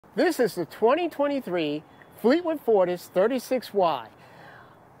This is the 2023 Fleetwood Fortis 36Y.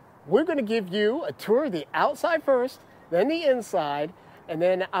 We're going to give you a tour of the outside first, then the inside, and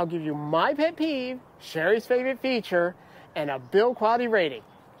then I'll give you my pet peeve, Sherry's favorite feature, and a build quality rating.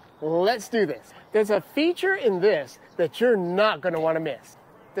 Let's do this. There's a feature in this that you're not going to want to miss.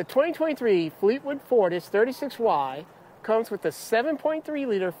 The 2023 Fleetwood Fortis 36Y comes with a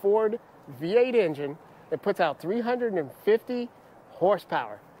 7.3-liter Ford V8 engine that puts out 350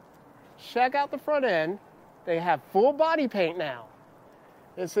 horsepower. Check out the front end. They have full body paint now.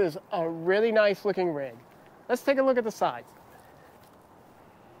 This is a really nice looking rig. Let's take a look at the sides.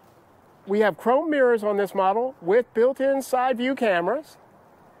 We have chrome mirrors on this model with built-in side view cameras.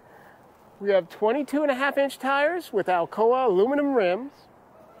 We have 22.5-inch tires with Alcoa aluminum rims.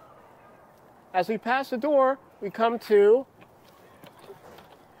 As we pass the door, we come to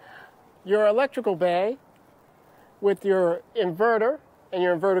your electrical bay with your inverter and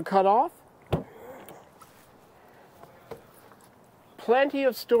your inverter cutoff. Plenty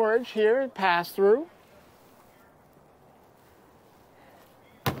of storage here, pass through.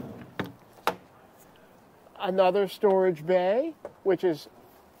 Another storage bay, which is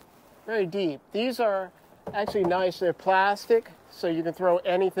very deep. These are actually nice. They're plastic, so you can throw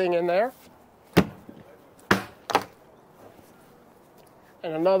anything in there.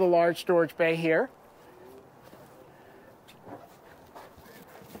 And another large storage bay here.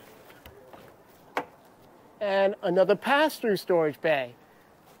 And another pass-through storage bay.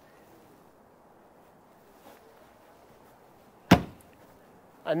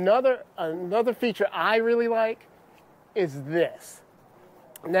 Another feature I really like is this.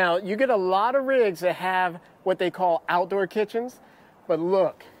 Now, you get a lot of rigs that have what they call outdoor kitchens, but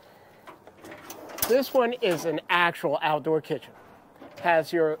look, this one is an actual outdoor kitchen.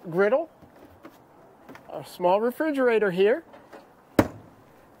 Has your griddle, a small refrigerator here.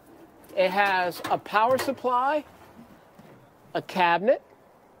 It has a power supply, a cabinet,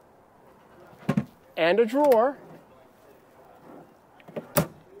 and a drawer,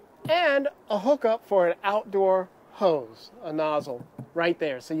 and a hookup for an outdoor hose, a nozzle right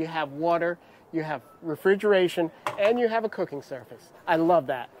there. So you have water, you have refrigeration, and you have a cooking surface. I love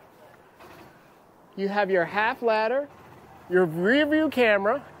that. You have your half ladder, your rear view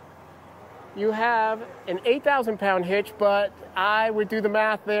camera. You have an 8,000-pound hitch, but I would do the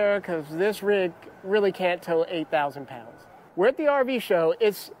math there because this rig really can't tow 8,000 pounds. We're at the RV show.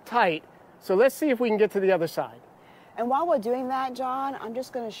 It's tight, so let's see if we can get to the other side. And while we're doing that, John, I'm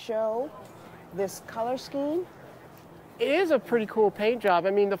just going to show this color scheme. It is a pretty cool paint job.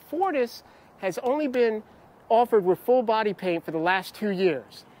 I mean, the Fortis has only been offered with full body paint for the last 2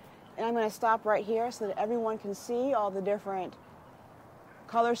 years. And I'm going to stop right here so that everyone can see all the different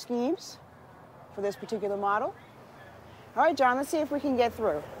color schemes for this particular model. All right, John, let's see if we can get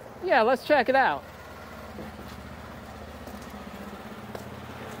through. Yeah, let's check it out.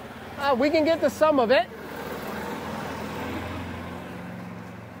 We can get to some of it.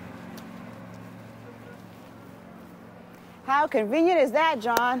 How convenient is that,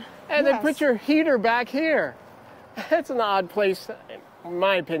 John? And then put your heater back here. That's an odd place, in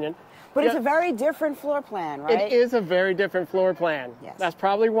my opinion. But it's a very different floor plan, right? It is a very different floor plan. Yes. That's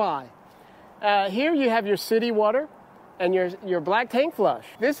probably why. Here you have your city water and your black tank flush.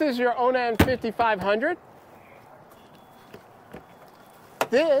 This is your Onan 5500.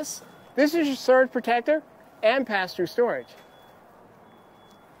 This is your surge protector and pass-through storage.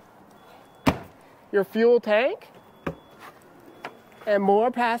 Your fuel tank and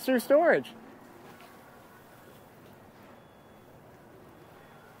more pass-through storage.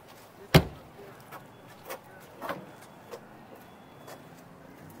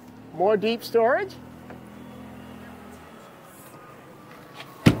 More deep storage.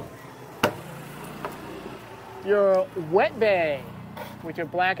 Your wet bay with your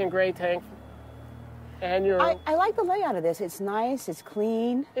black and gray tank. And your... I like the layout of this. It's nice, it's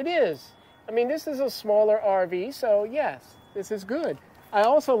clean. It is. I mean, this is a smaller RV, so yes, this is good. I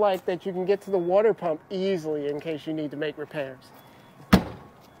also like that you can get to the water pump easily in case you need to make repairs.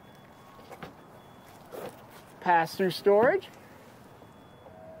 Pass-through storage.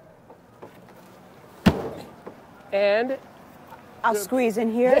 And I'll squeeze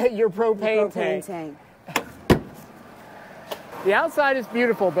in here. your propane tank. The outside is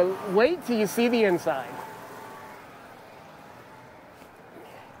beautiful, but wait till you see the inside.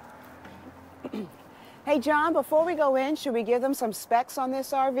 Hey, John, before we go in, should we give them some specs on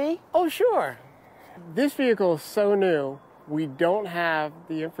this RV? Oh, sure. This vehicle is so new, we don't have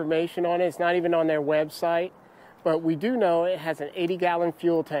the information on it. It's not even on their website. But we do know it has an 80-gallon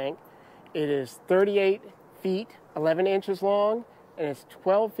fuel tank. It is 38 feet, 11 inches long, and it's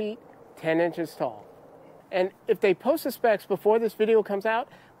 12 feet, 10 inches tall. And if they post the specs before this video comes out,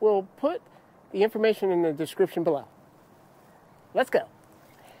 we'll put the information in the description below. Let's go.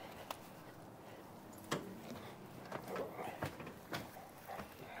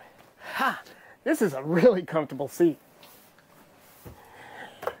 Ha! This is a really comfortable seat.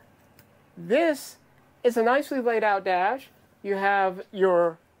 This is a nicely laid out dash. You have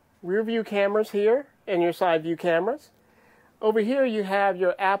your rear view cameras here and your side view cameras. Over here you have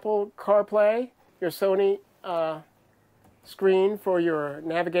your Apple CarPlay, your Sony screen for your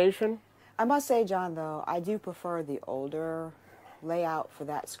navigation. I must say, John, though, I do prefer the older layout for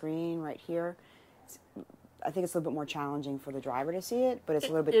that screen right here. I think it's a little bit more challenging for the driver to see it, but it's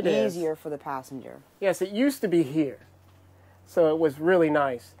a little bit easier for the passenger. Yes, it used to be here, so it was really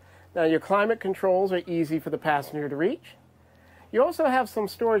nice. Now your climate controls are easy for the passenger to reach. You also have some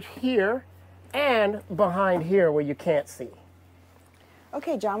storage here and behind here where you can't see.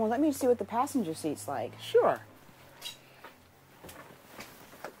 Okay, John, well, let me see what the passenger seat's like. Sure.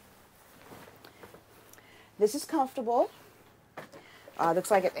 This is comfortable. Looks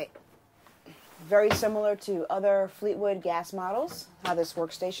like it very similar to other Fleetwood gas models, how this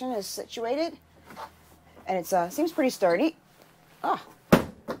workstation is situated. And it seems pretty sturdy. Oh.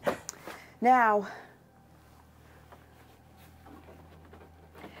 Now,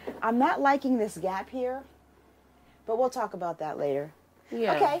 I'm not liking this gap here, but we'll talk about that later.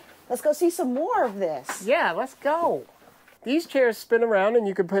 Yeah. Okay, let's go see some more of this. Yeah, let's go. These chairs spin around and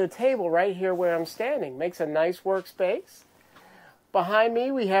you can put a table right here where I'm standing. Makes a nice workspace. Behind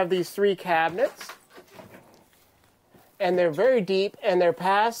me we have these 3 cabinets. And they're very deep and they're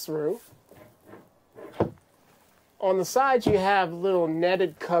pass-through. On the sides you have little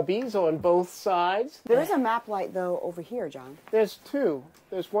netted cubbies on both sides. There is a map light, though, over here, John. There's 2.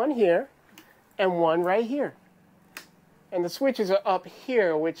 There's one here and one right here. And the switches are up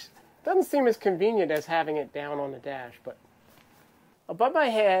here, which doesn't seem as convenient as having it down on the dash. But above my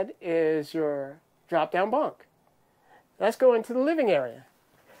head is your drop-down bunk. Let's go into the living area.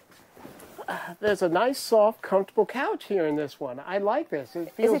 There's a nice, soft, comfortable couch here in this one. I like this.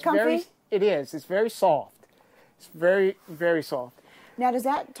 It feels is it comfy? It is. It's very soft. It's very, very soft. Now, does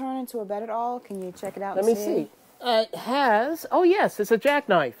that turn into a bed at all? Can you check it out? Let me see. It has, oh yes, it's a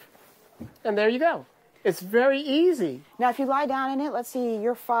jackknife. And there you go. It's very easy. Now, if you lie down in it, let's see,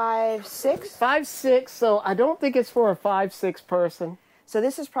 you're 5'6"? 5'6", so I don't think it's for a 5'6" person. So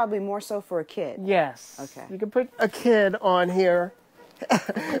this is probably more so for a kid. Yes. Okay. You can put a kid on here,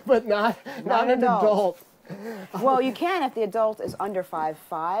 but not an adult. Well, you can if the adult is under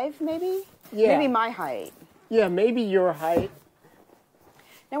 5'5", maybe? Yeah. Maybe my height. Yeah, maybe your height.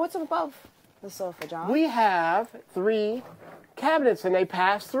 Now, what's above the sofa, John? We have 3 cabinets, and they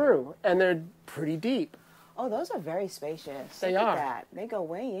pass through, and they're pretty deep. Oh, those are very spacious. They Look are. at that. They go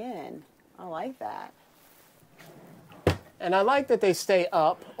way in. I like that. And I like that they stay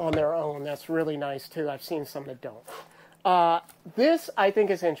up on their own. That's really nice, too. I've seen some that don't. This, I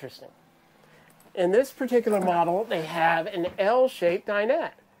think, is interesting. In this particular model, they have an L-shaped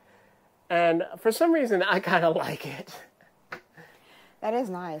dinette. And for some reason, I kind of like it. That is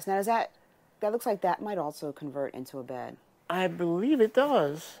nice. Now, that looks like that might also convert into a bed. I believe it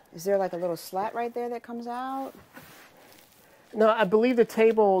does. Is there like a little slat right there that comes out? No, I believe the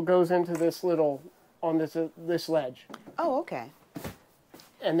table goes into this little, on this ledge. Oh, okay.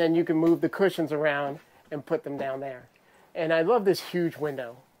 And then you can move the cushions around and put them down there. And I love this huge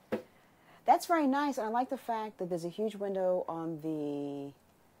window. That's very nice. And I like the fact that there's a huge window on the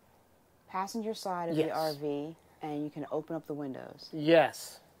passenger side of the RV, and you can open up the windows.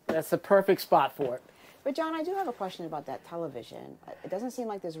 Yes, that's the perfect spot for it. But John, I do have a question about that television. It doesn't seem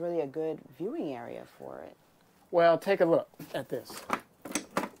like there's really a good viewing area for it. Well, take a look at this.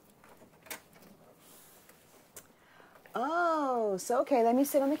 Oh, so okay, let me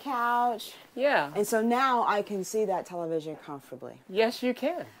sit on the couch. Yeah. And so now I can see that television comfortably. Yes, you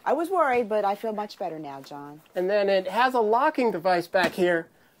can. I was worried, but I feel much better now, John. And then it has a locking device back here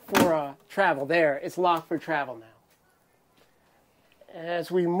for travel. There, it's locked for travel now.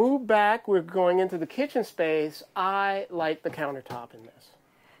 As we move back, we're going into the kitchen space. I like the countertop in this.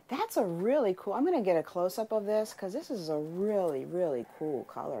 That's a really cool, I'm going to get a close-up of this because this is a really, really cool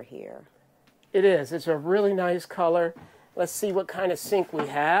color here. It is. It's a really nice color. Let's see what kind of sink we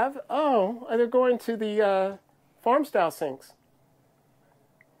have. Oh, they're going to the farm-style sinks.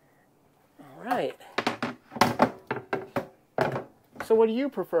 All right. So what do you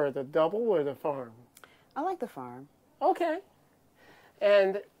prefer, the double or the farm? I like the farm. Okay.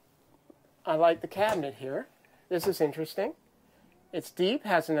 And I like the cabinet here. This is interesting. It's deep,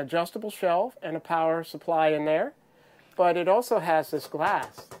 has an adjustable shelf and a power supply in there. but it also has this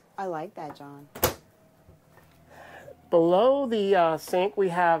glass. I like that, John. Below the sink, we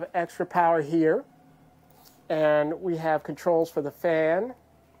have extra power here, and we have controls for the fan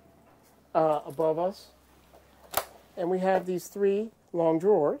above us. And we have these 3 long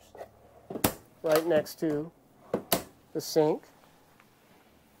drawers right next to the sink.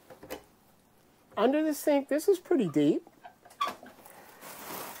 Under the sink, this is pretty deep.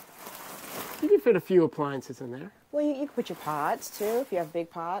 You can fit a few appliances in there. Well, you can put your pots, too, if you have big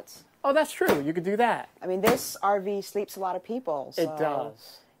pots. Oh, that's true. You could do that. I mean, this RV sleeps a lot of people. So it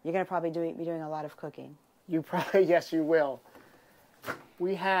does. You're going to probably be doing a lot of cooking. You probably, yes, you will.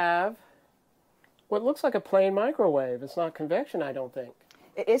 We have what looks like a plain microwave. It's not convection, I don't think.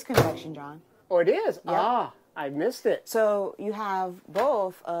 It is convection, John. Oh, it is? Yep. Ah, I missed it. So you have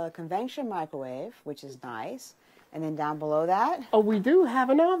both a convection microwave, which is nice, and then down below that... Oh, we do have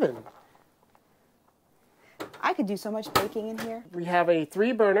an oven. I could do so much baking in here. We have a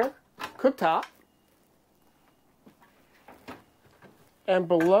 3-burner cooktop. And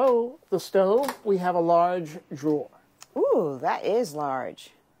below the stove, we have a large drawer. Ooh, that is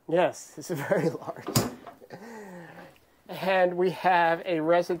large. Yes, it's very large. And we have a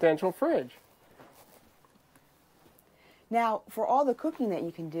residential fridge. Now, for all the cooking that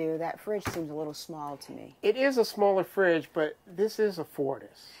you can do, that fridge seems a little small to me. It is a smaller fridge, but this is a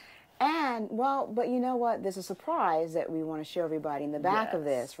Fortis. And, well, but you know what? There's a surprise that we want to show everybody in the back of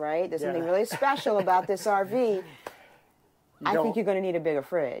this, right? There's something really special about this RV. I think you're going to need a bigger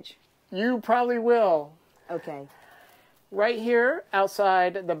fridge. You probably will. Okay. Right here,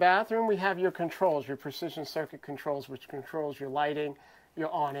 outside the bathroom, we have your controls, your precision circuit controls, which controls your lighting,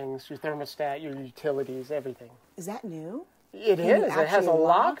 your awnings, your thermostat, your utilities, everything. Is that new? It is. It has a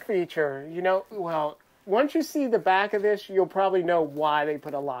lock feature. You know, well, once you see the back of this, you'll probably know why they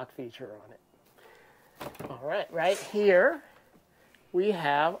put a lock feature on it. All right, right here, we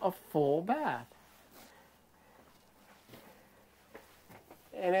have a full bath.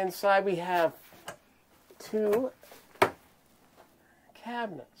 And inside we have 2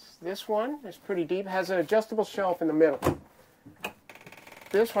 cabinets. This one is pretty deep, has an adjustable shelf in the middle.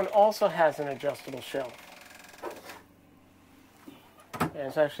 This one also has an adjustable shelf. And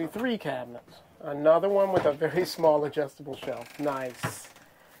it's actually 3 cabinets. Another one with a very small adjustable shelf. Nice.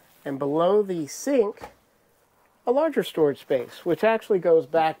 And below the sink, a larger storage space, which actually goes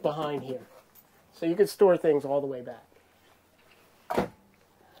back behind here. So you can store things all the way back.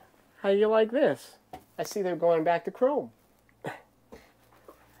 How do you like this? I see they're going back to chrome.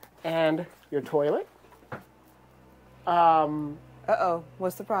 And your toilet. Uh-oh,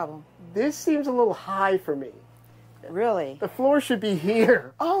 what's the problem? This seems a little high for me. Really? The floor should be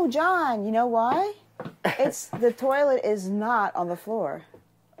here. Oh, John, you know why? The toilet is not on the floor.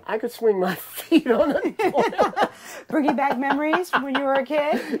 I could swing my feet on the toilet. Bringing back memories from when you were a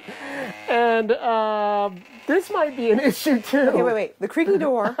kid? And this might be an issue, too. Okay, wait. The creaky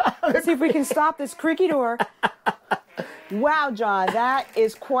door. Let's see if we can stop this creaky door. Wow, John, that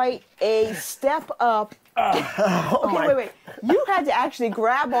is quite a step up. Okay, wait. You had to actually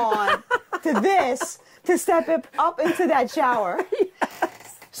grab on to this to step it up into that shower.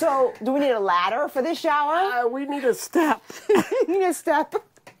 Yes. So, do we need a ladder for this shower? We need a step. We need a step.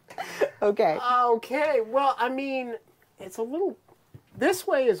 Okay. Okay, well, I mean, it's a little... This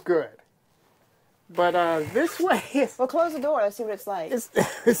way is good. But this way is... Well, close the door. Let's see what it's like. It's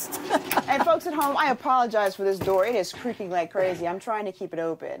And folks at home, I apologize for this door. It is creaking like crazy. I'm trying to keep it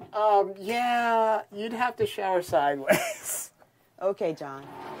open. Yeah, you'd have to shower sideways. Okay, John.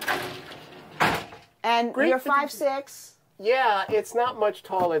 And Great you're 5'6". Yeah, it's not much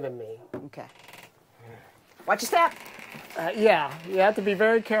taller than me. Okay. Watch your step. Yeah, you have to be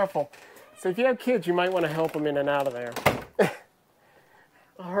very careful. So if you have kids, you might want to help them in and out of there.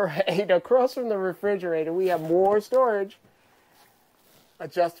 All right, across from the refrigerator, we have more storage.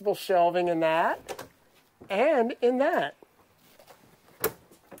 Adjustable shelving in that, and in that.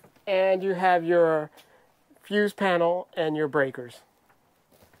 And you have your fuse panel and your breakers.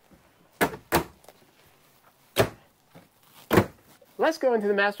 Let's go into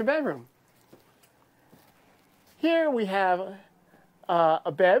the master bedroom. Here we have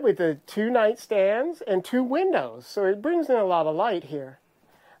a bed with the 2 nightstands and 2 windows, so it brings in a lot of light here.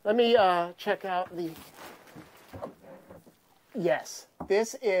 Let me check out the... Yes,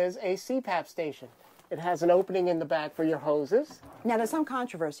 this is a CPAP station. It has an opening in the back for your hoses. Now, there's some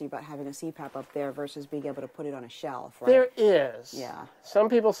controversy about having a CPAP up there versus being able to put it on a shelf, right? There is. Yeah. Some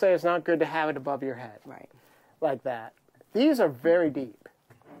people say it's not good to have it above your head. Right. Like that. These are very deep.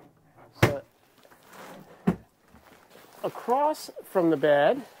 So, across from the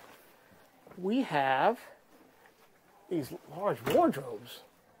bed, we have these large wardrobes.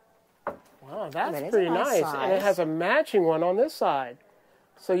 Wow, that's That is pretty a nice nice. And it size. has a matching one on this side.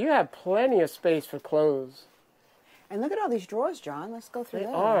 So you have plenty of space for clothes. And look at all these drawers, John. Let's go through They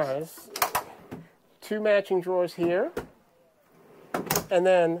those. are. It's 2 matching drawers here. And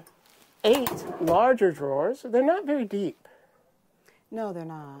then 8 larger drawers. They're not very deep. No, they're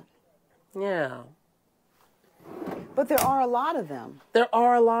not. Yeah. But there are a lot of them. There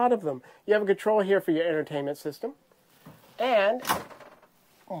are a lot of them. You have a control here for your entertainment system. And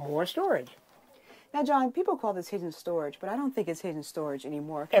more storage. Now, John, people call this hidden storage, but I don't think it's hidden storage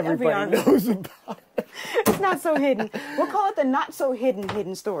anymore. Everybody knows about it. It's not so hidden. We'll call it the not so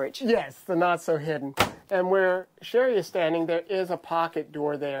hidden storage. Yes, the not so hidden. And where Sherry is standing, there is a pocket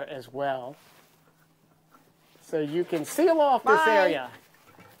door there as well. So you can seal off this Bye. area.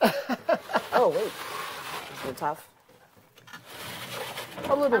 Oh, wait. It's a little tough.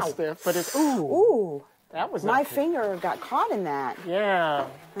 A little Ow. stiff, but it's, ooh, Ooh. that was My not good. finger got caught in that. Yeah.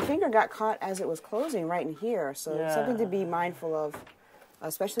 My finger got caught as it was closing right in here. So it's something to Yeah. be mindful of,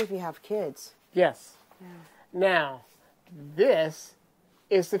 especially if you have kids. Yes. Now, this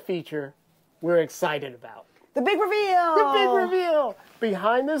is the feature we're excited about. The big reveal! The big reveal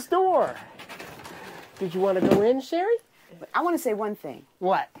behind this door. Did you want to go in, Sherry? I want to say one thing.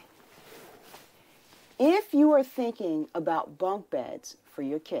 What? If you are thinking about bunk beds for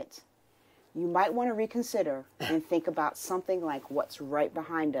your kids, you might want to reconsider and think about something like what's right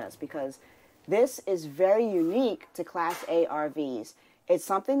behind us, because this is very unique to Class A RVs. It's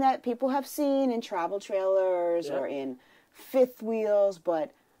something that people have seen in travel trailers or in fifth wheels,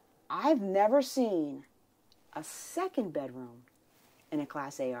 but I've never seen a second bedroom in a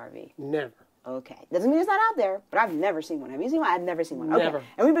Class A RV. Never. Okay. Doesn't mean it's not out there, but I've never seen one. Have you seen one? I've never seen one. Okay. Never.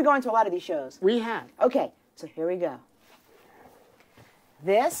 And we've been going to a lot of these shows. We have. Okay, so here we go.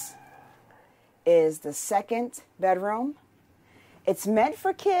 This is the second bedroom. It's meant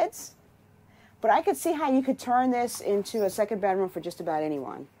for kids, but I could see how you could turn this into a second bedroom for just about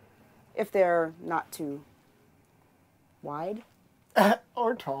anyone, if they're not too wide.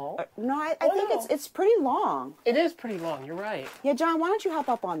 Or tall. No, I Oh, think no. it's pretty long. It is pretty long, you're right. Yeah, John, why don't you hop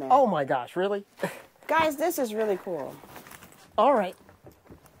up on there? Oh my gosh, really? Guys, this is really cool. All right.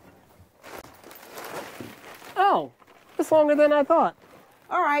 Oh, it's longer than I thought.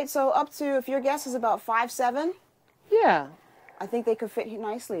 All right, so up to, if your guess is about 5'7", Yeah. I think they could fit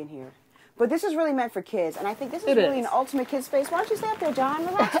nicely in here. But this is really meant for kids, and I think this is It really is. an ultimate kid space. Why don't you stay up there, John?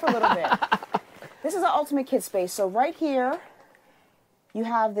 Relax for a little bit. This is an ultimate kid space. So right here, you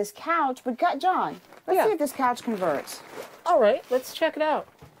have this couch. But John, let's see if this couch converts. All right, let's check it out.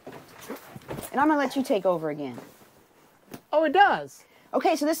 And I'm going to let you take over again. Oh, it does.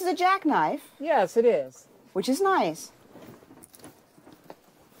 Okay, so this is a jackknife, Yes, it is. which is nice.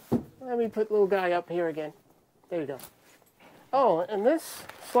 Let me put little guy up here again. There you go. Oh, and this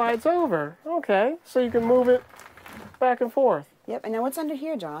slides over. Okay, so you can move it back and forth. Yep, and now what's under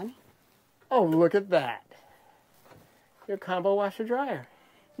here, John? Oh, look at that. Your combo washer dryer.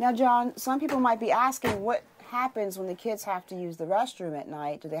 Now, John, some people might be asking what happens when the kids have to use the restroom at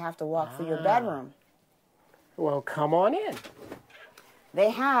night. Do they have to walk through your bedroom? Well, come on in.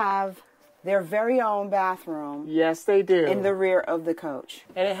 They have their very own bathroom Yes, they do. in the rear of the coach.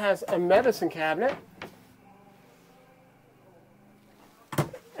 And it has a medicine cabinet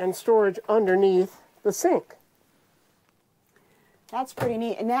and storage underneath the sink. That's pretty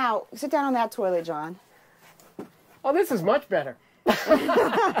neat. And now, sit down on that toilet, John. Oh, this is much better.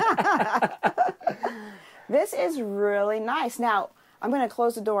 This is really nice. Now, I'm going to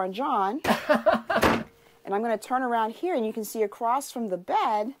close the door on John, and I'm going to turn around here, and you can see across from the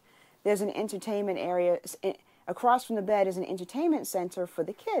bed, there's an entertainment area. Across from the bed is an entertainment center for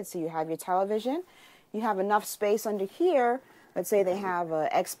the kids. So you have your television. You have enough space under here. Let's say they have an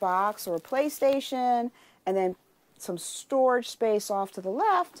Xbox or a PlayStation, and then some storage space off to the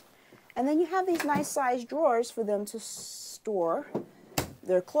left. And then you have these nice sized drawers for them to store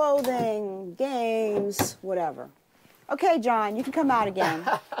their clothing, games, whatever. Okay, John, you can come out again.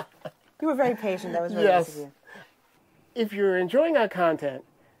 You were very patient. That was very nice of you. If you're enjoying our content,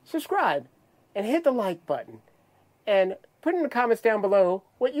 subscribe and hit the like button. And put in the comments down below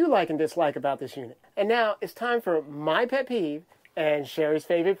what you like and dislike about this unit. And now it's time for my pet peeve and Sherry's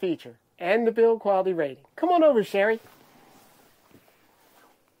favorite feature and the build quality rating. Come on over, Sherry.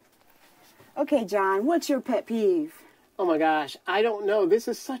 Okay, John, what's your pet peeve? Oh my gosh, I don't know. This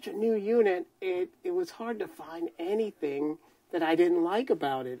is such a new unit. It was hard to find anything that I didn't like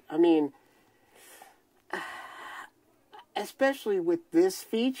about it. I mean, especially with this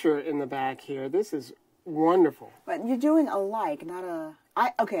feature in the back here. This is wonderful. But you're doing a like, not a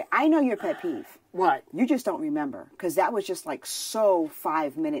I know your pet peeve. What? You just don't remember, because that was just like so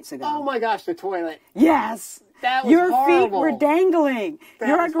 5 minutes ago. Oh my gosh, the toilet. Yes. That was your horrible. feet were dangling.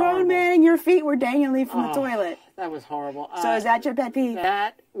 You're a grown horrible. man and your feet were dangling from the toilet. That was horrible. So is that your pet peeve?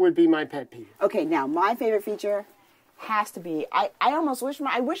 That would be my pet peeve. Okay, now my favorite feature has to be, I almost wish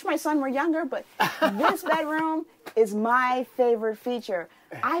I wish my son were younger, but this bedroom is my favorite feature.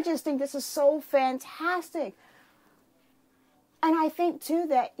 I just think this is so fantastic. And I think too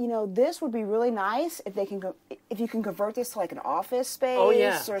that, you know, this would be really nice if if you can convert this to like an office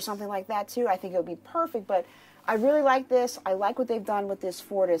space or something like that too. I think it would be perfect, but I really like this. I like what they've done with this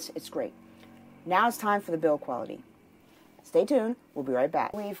Fortis. It's great. Now it's time for the build quality. Stay tuned. We'll be right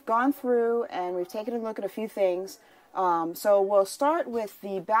back. We've gone through and we've taken a look at a few things. So we'll start with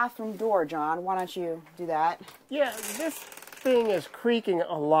the bathroom door, John. Why don't you do that? Yeah, this thing is creaking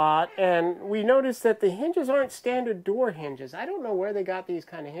a lot, and we noticed that the hinges aren't standard door hinges. I don't know where they got these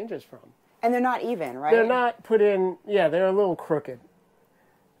kind of hinges from. And they're not even, right? They're not put in, yeah, they're a little crooked.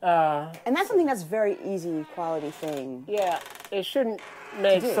 And that's something that's a very easy quality thing. Yeah, it shouldn't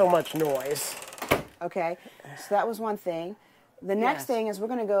make so much noise. Okay, so that was one thing. The next thing is we're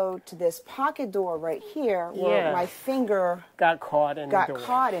going to go to this pocket door right here where my finger got caught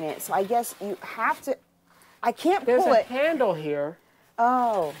in it. So I guess you have to, I can't pull it. There's a handle here.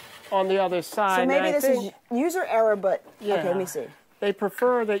 Oh. On the other side. So maybe this is user error, but okay, let me see. They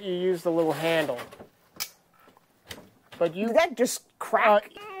prefer that you use the little handle. But you... Did that just crack?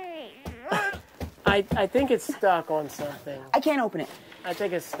 I think it's stuck on something. I can't open it. I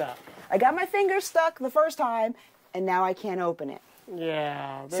think it's stuck. I got my finger stuck the first time, and now I can't open it.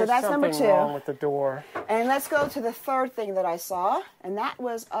 Yeah, so that's number 2. Wrong with the door. And let's go to the third thing that I saw, and that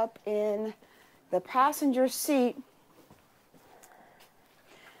was up in the passenger seat.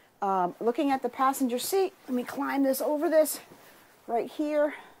 Looking at the passenger seat, let me climb this over this right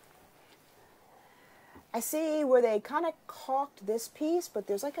here. I see where they kind of caulked this piece, but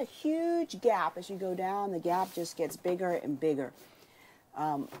there's like a huge gap as you go down. The gap just gets bigger and bigger.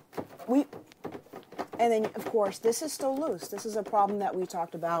 And then, of course, this is still loose. This is a problem that we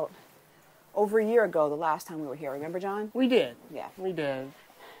talked about over a year ago, the last time we were here. Remember, John? We did. Yeah. We did.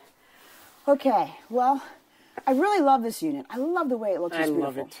 Okay, well, I really love this unit. I love the way it looks. I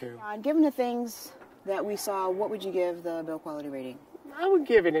love it, too. Given the things that we saw, what would you give the build quality rating? I would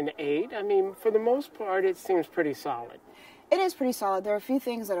give it an 8. I mean, for the most part, it seems pretty solid. It is pretty solid. There are a few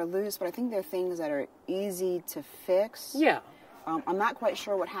things that are loose, but I think there are things that are easy to fix. Yeah. I'm not quite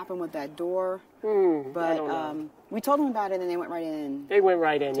sure what happened with that door, but I don't know. We told them about it, and they went right in. They went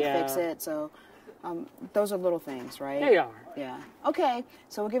right in, to fix it. So those are little things, right? They are. Yeah. Okay,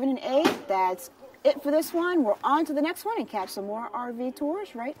 so we'll give it an 8. That's it for this one. We're on to the next one and catch some more RV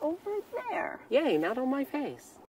tours right over there. Yay, not on my face.